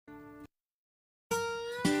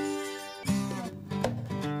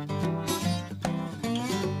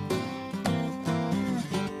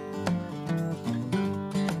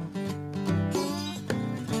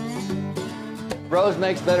Rose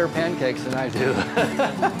makes better pancakes than I do.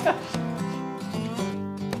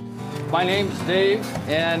 My name's Dave,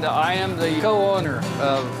 and I am the co-owner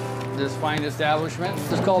of this fine establishment.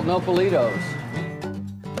 It's called Nopalitos.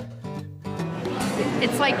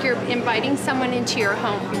 It's like you're inviting someone into your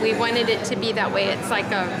home. We wanted it to be that way. It's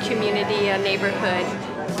like a community, a neighborhood.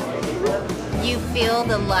 You feel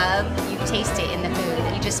the love, you taste it in the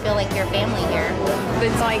food. You just feel like you're family here.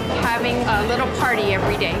 It's like having a little party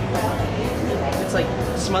every day. It's like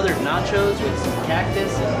smothered nachos with some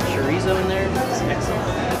cactus and chorizo in there. It's excellent.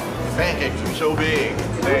 Pancakes are so big.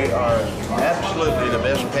 They are absolutely the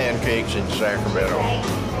best pancakes in Sacramento.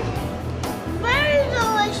 Very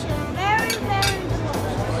delicious. Very, very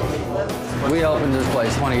delicious. We opened this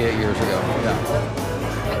place 28 years ago.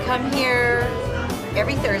 Yeah. I come here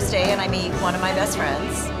every Thursday and I meet one of my best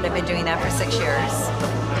friends. I've been doing that for 6 years.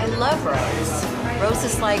 I love Rose. Rose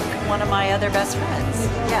is like one of my other best friends.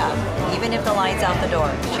 Yeah, even if the line's out the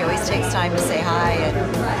door. She always takes time to say hi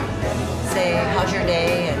and say, how's your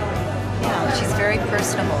day? And yeah, she's very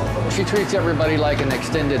personable. She treats everybody like an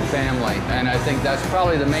extended family, and I think that's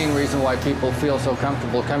probably the main reason why people feel so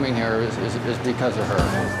comfortable coming here is because of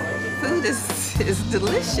her. Food is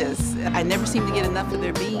delicious. I never seem to get enough of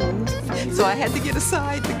their beans, so I had to get a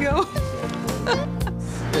side to go.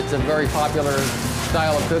 It's a very popular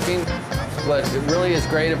style of cooking. What really is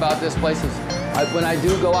great about this place is when I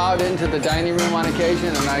do go out into the dining room on occasion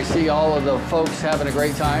and I see all of the folks having a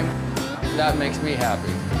great time, that makes me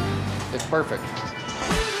happy. It's perfect.